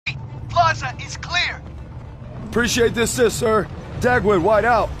Plaza is clear. Appreciate the assist, sir. Dagwood, wide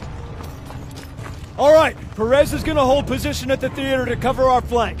out. All right, Perez is gonna hold position at the theater to cover our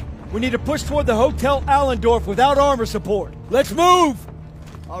flank. We need to push toward the Hotel Allendorf without armor support. Let's move!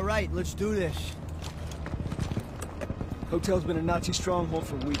 All right, let's do this. Hotel's been a Nazi stronghold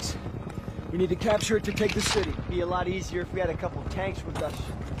for weeks. We need to capture it to take the city. Be a lot easier if we had a couple tanks with us.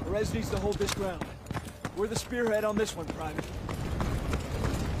 Perez needs to hold this ground. We're the spearhead on this one, Private.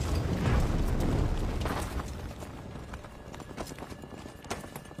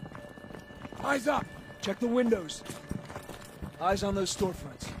 Eyes up! Check the windows. Eyes on those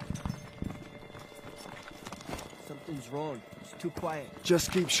storefronts. Something's wrong. It's too quiet.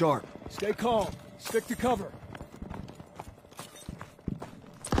 Just keep sharp. Stay calm. Stick to cover.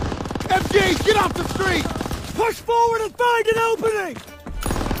 MG, get off the street! Push forward and find an opening!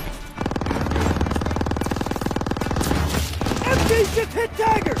 MG just hit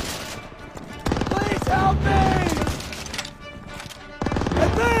daggers! Please help me!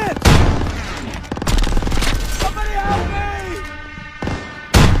 Advance! Somebody help me!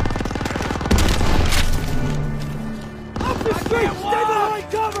 Up the street! Stay behind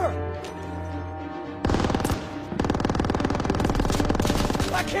cover!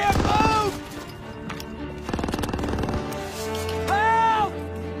 I can't move! Help!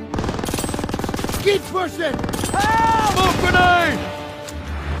 Keep pushing! Help! Move grenade!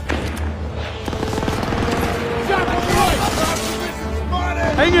 Shot from the right!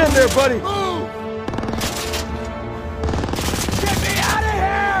 Hang in there, buddy! Move! Get me out of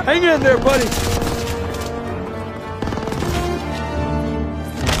here! Hang in there, buddy!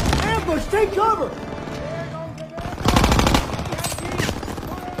 Ambush! Take cover!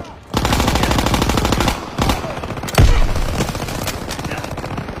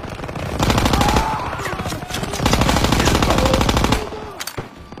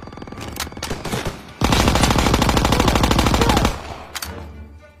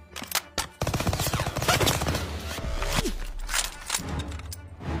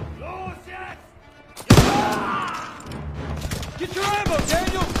 Get your ammo,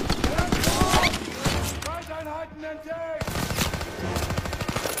 Daniel!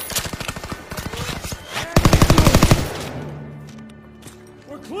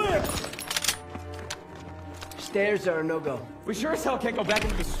 We're clear! Stairs are a no-go. We sure as hell can't go back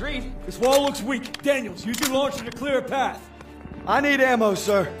into the street. This wall looks weak. Daniels, use your launcher to clear a path. I need ammo,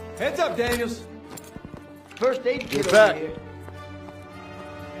 sir. Heads up, Daniels. First aid kit over back. here.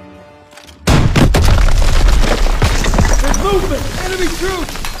 There's movement! Enemy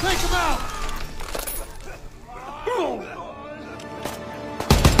troops! Take them out!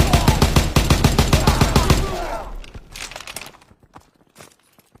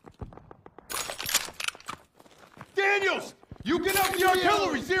 Daniels! You get up the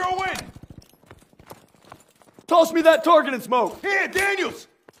artillery, zero in! Toss me that target and smoke! Here, Daniels!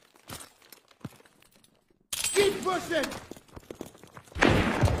 Keep pushing!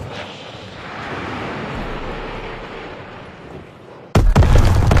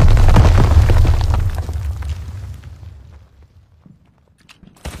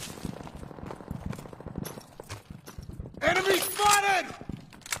 Enemy spotted!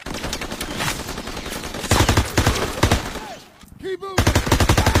 Keep moving!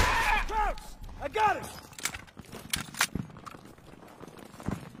 Crouch! I got it!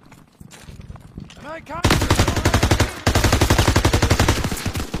 And I got it!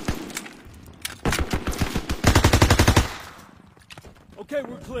 Okay,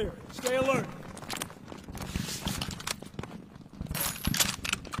 we're clear. Stay alert.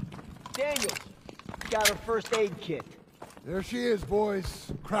 Daniels, got her first aid kit. There she is,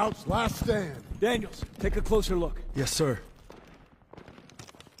 boys. Kraut's last stand. Daniels, take a closer look. Yes, sir.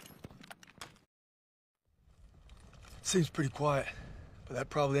 Seems pretty quiet, but that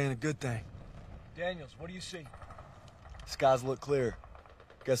probably ain't a good thing. Daniels, what do you see? Skies look clear.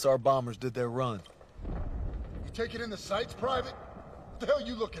 Guess our bombers did their run. You taking in the sights, Private? What the hell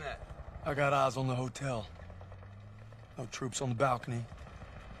you looking at? I got eyes on the hotel. No troops on the balcony.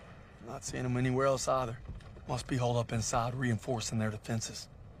 Not seeing them anywhere else either. Must be holed up inside, reinforcing their defenses.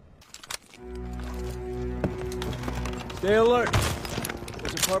 Stay alert.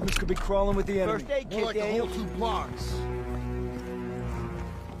 Those apartments could be crawling with the enemy. First aid More kit, like a whole Daniels. 2 blocks.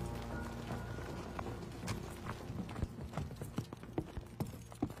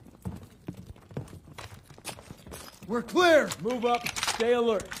 We're clear. Move up. Stay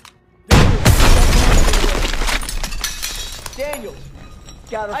alert. Daniels,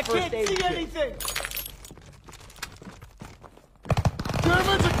 got her first aid kit. anything.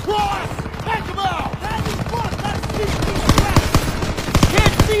 Germans across! Take them out!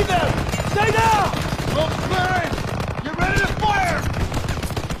 Can't see them.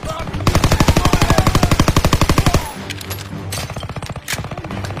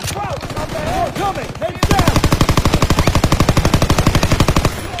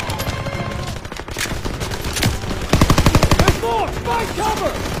 Find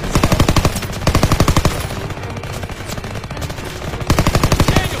cover!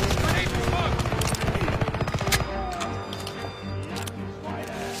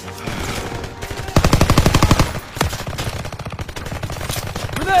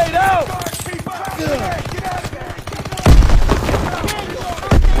 Grenade out!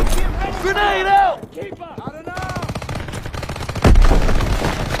 Grenade out! Keep up! I don't know!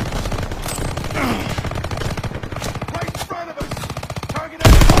 Right in front of us! Target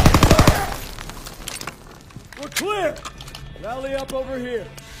We're clear! Rally up over here.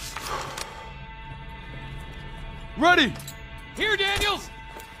 Ready! Here, Daniels!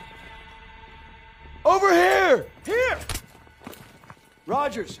 Over here! Here!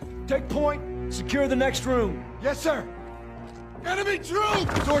 Rogers, take point, secure the next room. Yes, sir. Enemy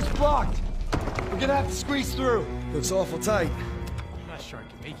troops! Door's blocked. We're gonna have to squeeze through. Looks awful tight. I'm not sure I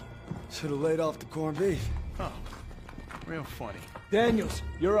can make it. Should have laid off the corned beef. Oh, real funny. Daniels,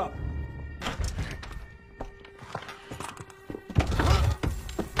 you're up.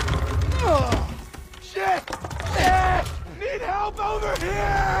 Shit! Shit! Need help over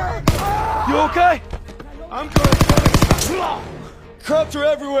here! You okay? I'm good. Corrupts are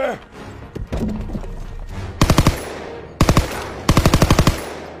everywhere!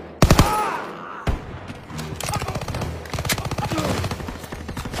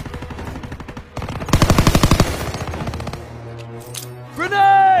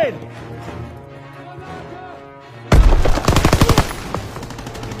 Grenade!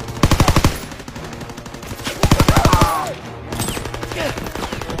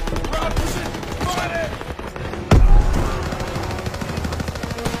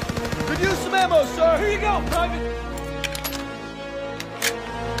 Could use some ammo, sir! Here you go, Private!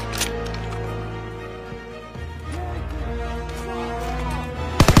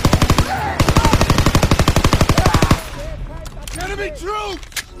 Enemy troops!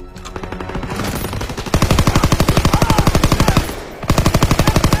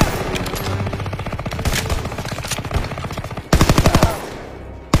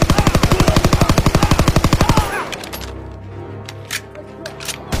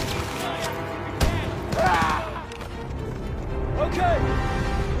 Okay,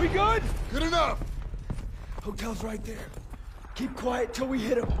 we good? Good enough. Hotel's right there. Keep quiet till we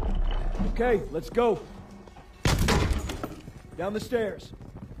hit him. Okay, let's go. Down the stairs.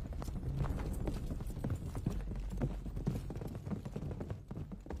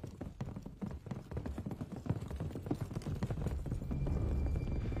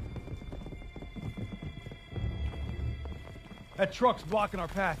 That truck's blocking our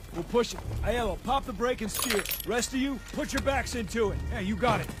path. We'll push it. Aiello, pop the brake and steer. Rest of you, put your backs into it. Yeah, you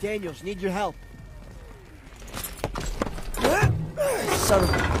got it. Daniels, need your help. Son of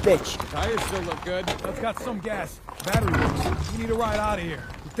a bitch. Tires still look good. Let's got some gas. Battery works. We need a ride out of here.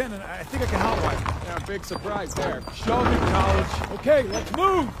 Lieutenant, I think I can hotwire. Yeah, big surprise there. Show me college. Okay, let's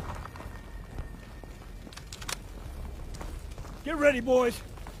move! Get ready, boys.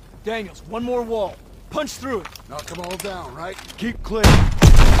 Daniels, one more wall. Punch through it. Knock them all down, right? Keep clear.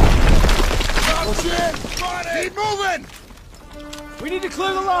 Oh, shit! Keep moving! We need to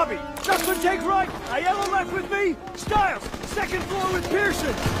clear the lobby. Justin, take right. Aiello left with me. Stiles, second floor with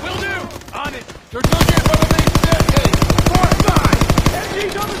Pearson. Will do! On it! They're looking for the main staircase! Force side!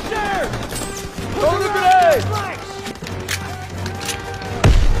 MG's on the stairs. Throw the grenade! Flanks.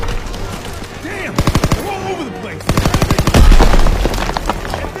 Damn! They're all over the place.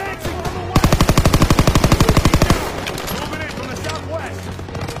 Advancing from the west. Moving in from the southwest.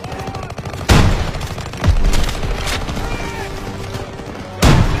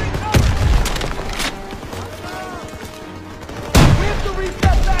 We have to reach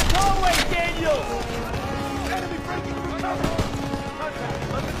that back hallway, Daniels. Enemy breaking through cover!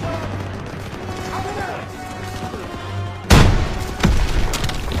 Contact! Let me go! Coming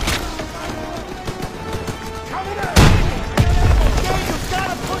out! Daniels,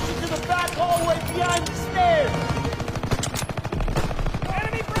 gotta push it to the back hallway behind the stairs.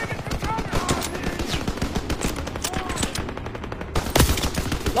 Enemy breaking through cover!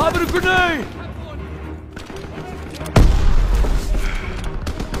 Lobbing a grenade.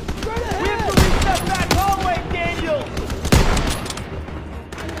 We have to reach that back hallway, Daniels.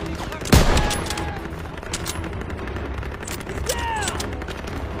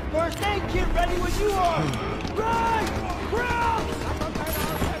 First aid kit ready when you are! Right! Crouch!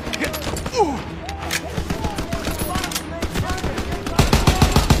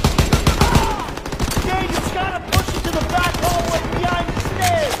 Daniel's gotta push it to the back hallway behind the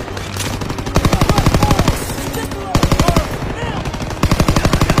stairs!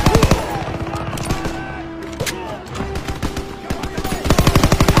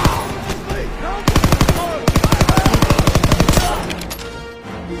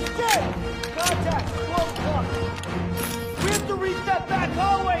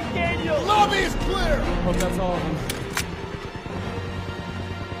 Hope that's all of them.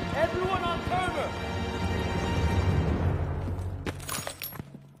 Everyone on cover!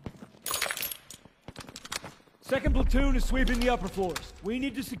 Second platoon is sweeping the upper floors. We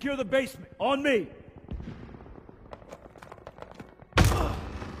need to secure the basement. On me!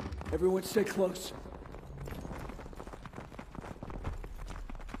 Everyone stay close.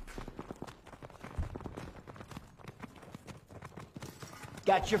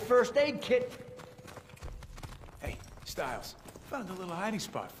 Got your first aid kit. Hey, Styles. Found a little hiding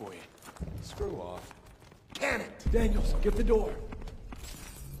spot for you. Screw off. Can it? Daniels, get the door.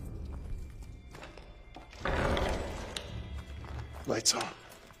 Lights on.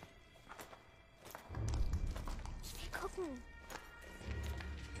 Ich will gucken.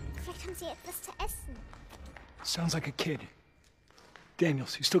 Vielleicht haben sie etwas zu essen. Sounds like a kid.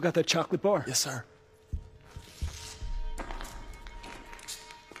 Daniels, you still got that chocolate bar? Yes, sir.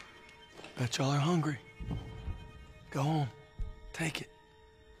 Bet y'all are hungry. Go home. Take it.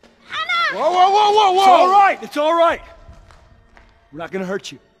 Whoa, whoa, whoa, whoa, whoa! It's all right! It's all right! We're not gonna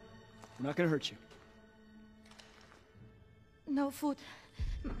hurt you. We're not gonna hurt you. No food.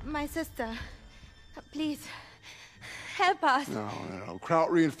 My sister. Please. Help us. No.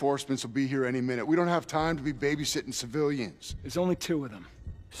 Kraut reinforcements will be here any minute. We don't have time to be babysitting civilians. There's only 2 of them.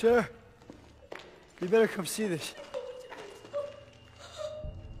 Sir, you better come see this.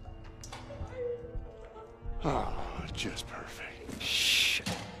 Oh, just perfect. Shit.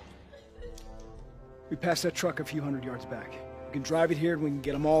 We passed that truck a few hundred yards back. We can drive it here and we can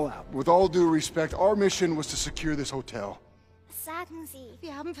get them all out. With all due respect, our mission was to secure this hotel. Was sagen Sie?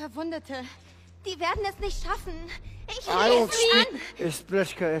 Wir haben Verwundete. Die werden es nicht schaffen. Ich I lese don't sie an. Ich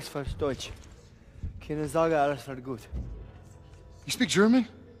spreche etwas Deutsch. Keine Sorge, alles wird gut. You speak German?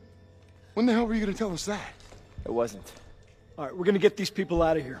 When the hell were you gonna tell us that? It wasn't. All right, we're gonna get these people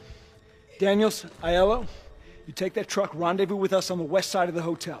out of here. Daniels, Aiello, you take that truck, rendezvous with us on the west side of the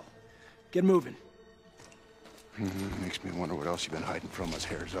hotel. Get moving. Makes me wonder what else you've been hiding from us,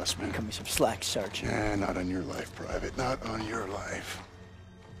 Herr Zussman. Cut me some slack, Sergeant. Not on your life, Private. Not on your life.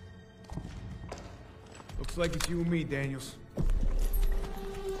 Looks like it's you and me, Daniels.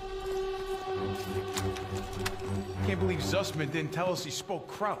 Can't believe Zussman didn't tell us he spoke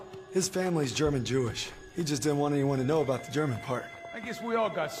Kraut. His family's German-Jewish. He just didn't want anyone to know about the German part. I guess we all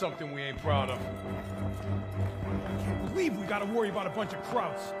got something we ain't proud of. I can't believe we gotta worry about a bunch of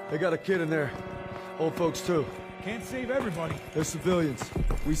Krauts. They got a kid in there. Old folks, too. Can't save everybody. They're civilians.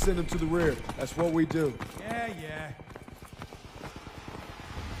 We send them to the rear. That's what we do. Yeah.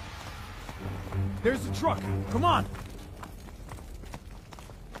 There's the truck. Come on.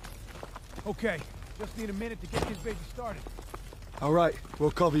 Okay, just need a minute to get this baby started. All right,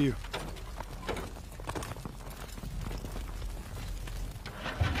 we'll cover you.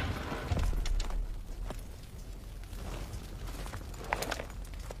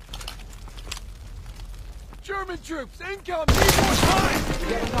 German troops, incoming! Need more time!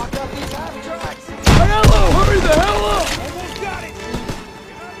 Getting knocked up these half tracks. Aiello, hurry the hell up! Almost got it!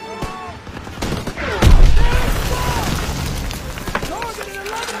 Targeted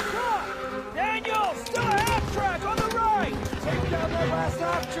 11 o'clock! Daniel, still a half track on the right! Take down that last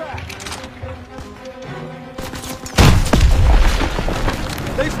half track!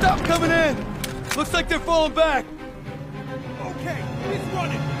 They stopped coming in! Looks like they're falling back! Okay, it's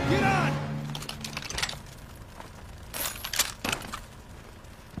running! Get on!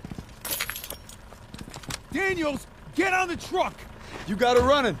 Daniels, get on the truck! You got it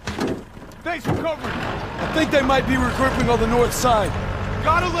running. Thanks for covering. I think they might be regrouping on the north side.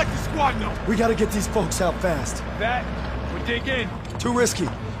 Gotta let the squad know. We gotta get these folks out fast. That would dig in. Too risky.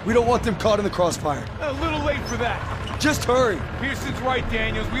 We don't want them caught in the crossfire. A little late for that. Just hurry. Pearson's right,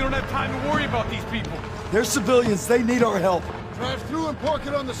 Daniels. We don't have time to worry about these people. They're civilians. They need our help. Drive through and park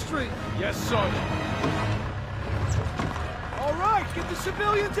it on the street. Yes, Sergeant. All right, get the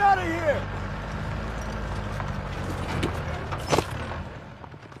civilians out of here!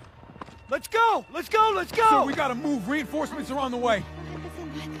 Let's go! Let's go! Let's go! So we gotta move. Reinforcements are on the way.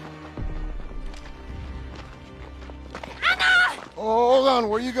 Oh, hold on.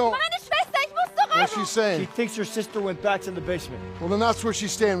 Where you going? Meine Schwester, ich muss zurück! What's she She saying? thinks her sister went back to the basement. Well, then that's where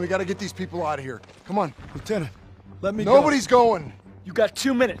she's staying. We gotta get these people out of here. Come on. Lieutenant, let me go. Nobody's going. You got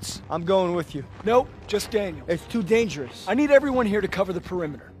 2 minutes. I'm going with you. Nope, just Daniel. It's too dangerous. I need everyone here to cover the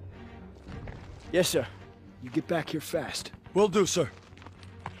perimeter. Yes, sir. You get back here fast. Will do, sir.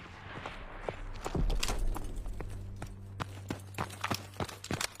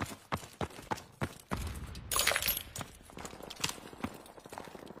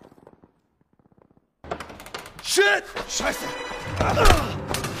 Shit! Scheiße!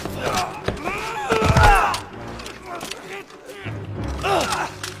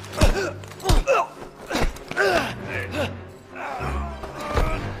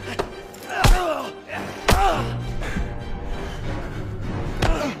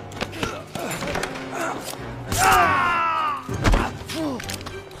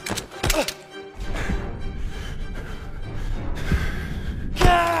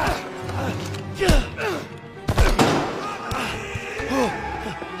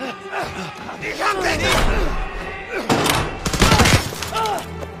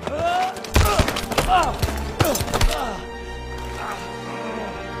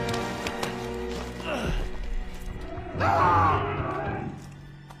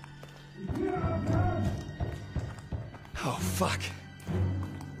 Oh, fuck.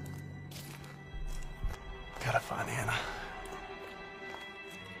 Gotta find Anna.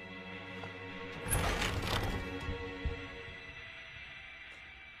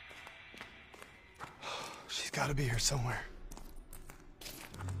 She's gotta be here somewhere.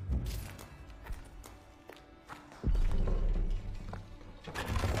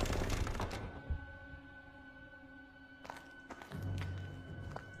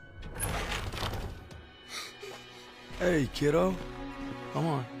 Hey, kiddo. Come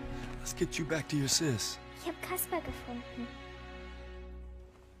on. Let's get you back to your sis. Ich habe Kaspar gefunden.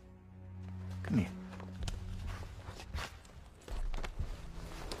 Come here.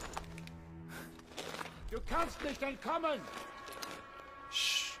 Du kannst nicht entkommen!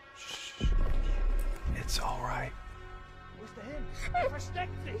 Shh. It's all right. Wo ist er hin? Er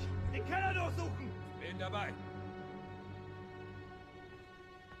versteckt sich! Den Keller durchsuchen! Bin dabei.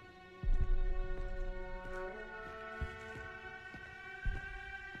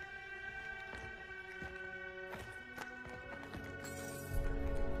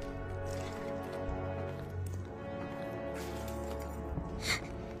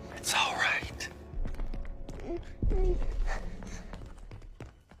 It's all right.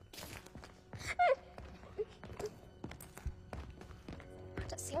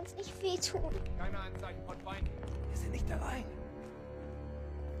 Dass sie uns nicht wehtun. Keine Anzeichen von Feinden. Wir sind nicht allein.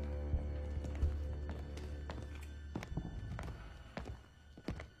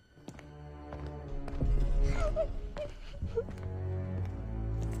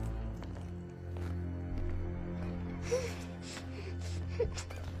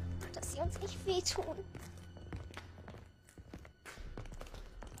 Dass sie uns nicht wehtun.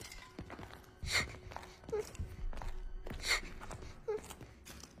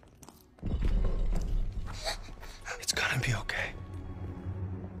 It's gonna be okay.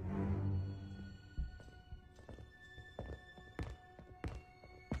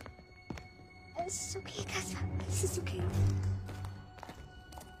 Es ist okay, Kaspar. Es ist okay.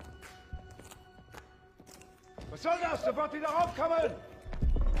 Was soll das? Sofort wieder raufkommen!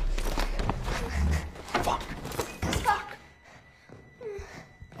 Fuck. Kaspar!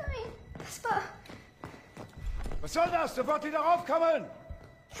 Nein, Kaspar! Was soll das? Sofort wieder raufkommen!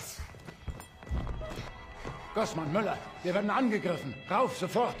 Gossmann, Müller, wir werden angegriffen. Rauf,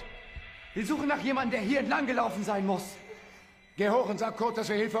 sofort! Wir suchen nach jemandem, der hier entlang gelaufen sein muss. Geh hoch und sag Kurt, dass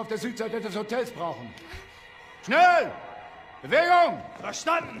wir Hilfe auf der Südseite des Hotels brauchen. Schnell! Bewegung!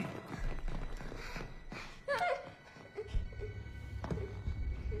 Verstanden!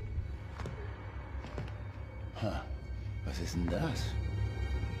 Was ist denn das?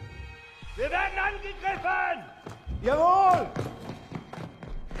 Wir werden angegriffen! Jawohl!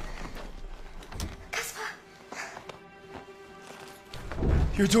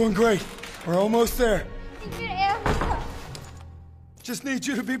 You're doing great. We're almost there. Ich will Erika. Just need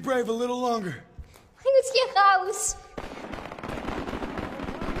you to be brave a little longer. Bring uns hier raus.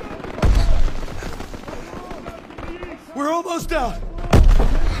 We're almost out.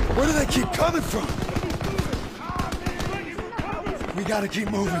 Where do they keep coming from? We gotta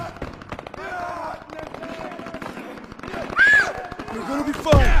keep moving. We're gonna be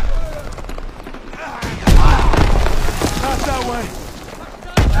fine. Not that way.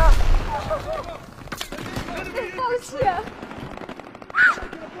 Raus hier.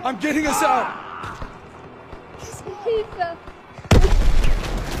 I'm getting us out. Hilfe.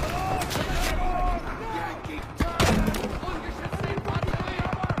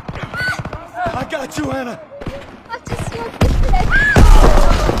 I got you, Anna. Ach, das ist hier gefleckt.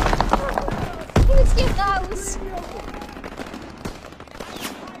 Bring uns hier raus.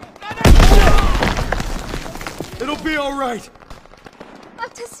 It'll be all right. Ach,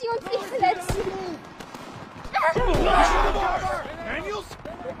 dass sie uns nicht verletzen. Daniels?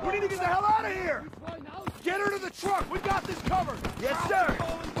 We need to get the hell out of here! Get her to the truck! We got this covered! Yes, sir.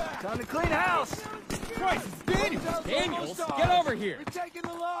 Time to clean house. Christ, it's Daniels! Daniels, get over here! We're taking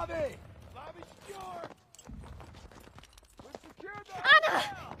the lobby. Lobby's secure! Anna!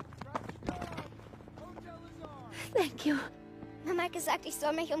 Thank you. Mama hat gesagt, ich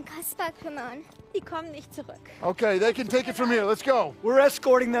soll mich um Kaspar kümmern. Die kommen nicht zurück. Okay, they can take it from here. Let's go. We're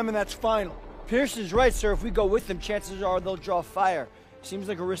escorting them, and that's final. Pearson's right, sir. If we go with them, chances are they'll draw fire. Seems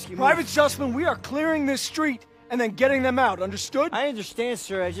like a risky move. Private Sussman, we are clearing this street and then getting them out, understood? I understand,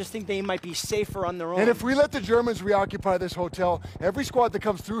 sir. I just think they might be safer on their own. And if we let the Germans reoccupy this hotel, every squad that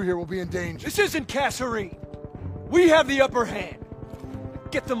comes through here will be in danger. This isn't Kasserine. We have the upper hand.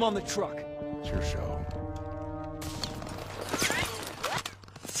 Get them on the truck. It's your show.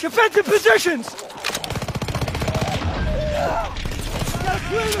 Defensive positions! Gotta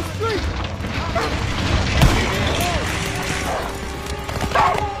clear the street!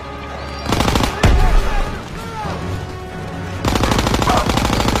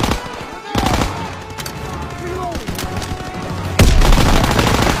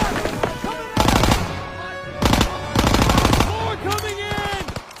 More coming in!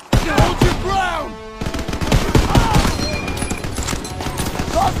 Hold your ground!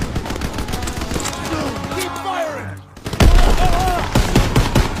 Keep firing!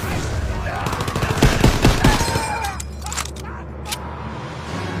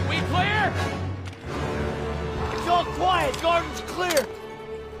 We clear? It's all quiet. Garden's clear.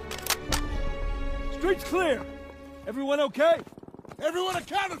 Street's clear. Everyone okay? Everyone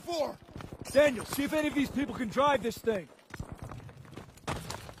accounted for! Daniel, see if any of these people can drive this thing.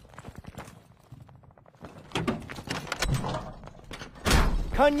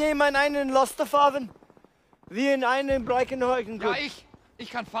 Kann jemand einen Laster fahren? Wir in einen Breckenhäusen. Ja, ich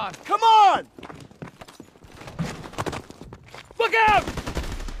kann fahren. Come on! Look out!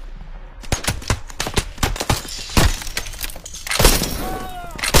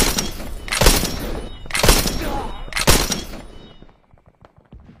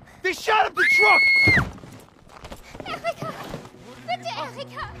 They shot up the truck! Erika! Bitte,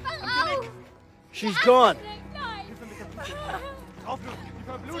 Erika! Wach auf! She's gone. Nein!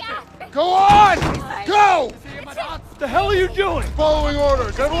 Go on! Go! What the hell are you doing? Following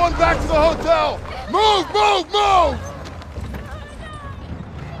orders. Everyone back to the hotel! Move, move, move!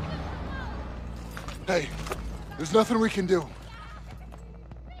 Hey, there's nothing we can do.